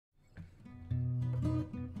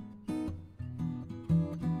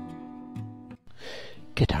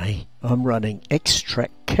G'day, I'm running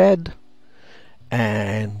XTrkCAD,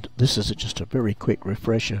 and this is just a very quick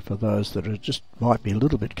refresher for those that might be a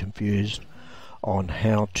little bit confused on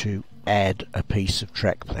how to add a piece of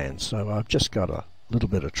track plan. So I've just got a little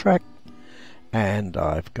bit of track, and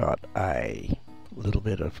I've got a little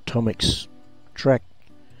bit of Tomix track,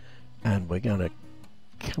 and we're going to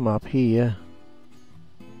come up here.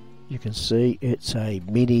 You can see it's a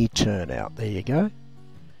mini turnout. There you go.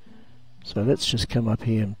 So let's just come up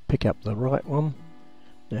here and pick up the right one.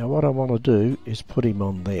 Now what I want to do is put him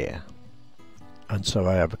on there, and so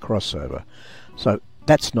I have a crossover. So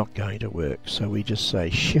that's not going to work, so we just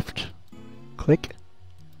say shift click,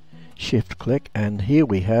 and here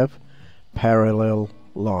we have parallel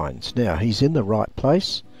lines. Now he's in the right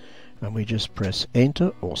place, and we just press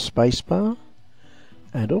enter or spacebar,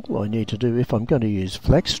 and all I need to do, if I'm going to use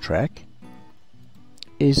flex track,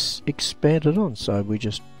 is expand it on. So we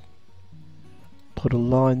just put a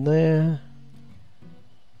line there,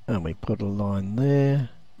 and we put a line there,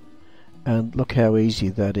 and look how easy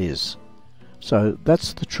that is. So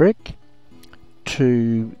that's the trick.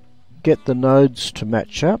 To get the nodes to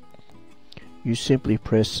match up, you simply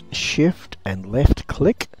press shift and left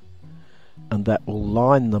click, and that will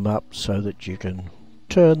line them up so that you can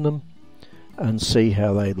turn them and see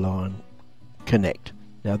how they connect.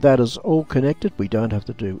 Now that is all connected. We don't have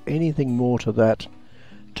to do anything more to that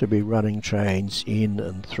to be running trains in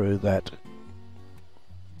and through that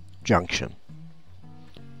junction.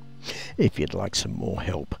 If you'd like some more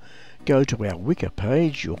help, go to our Wiki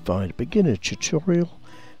page. You'll find a beginner tutorial,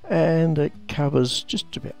 and it covers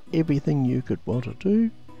just about everything you could want to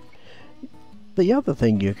do. The other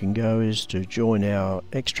thing you can go is to join our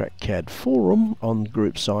XTrkCAD forum on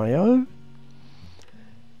Groups.io.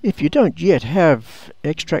 If you don't yet have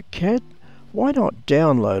XTrkCAD, why not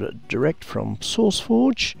download it direct from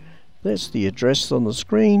SourceForge? That's the address on the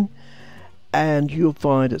screen, and you'll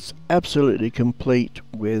find it's absolutely complete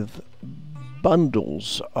with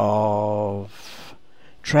bundles of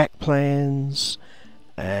track plans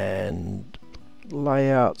and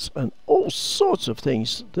layouts and all sorts of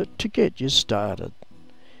things to get you started.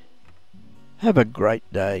 Have a great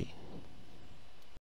day.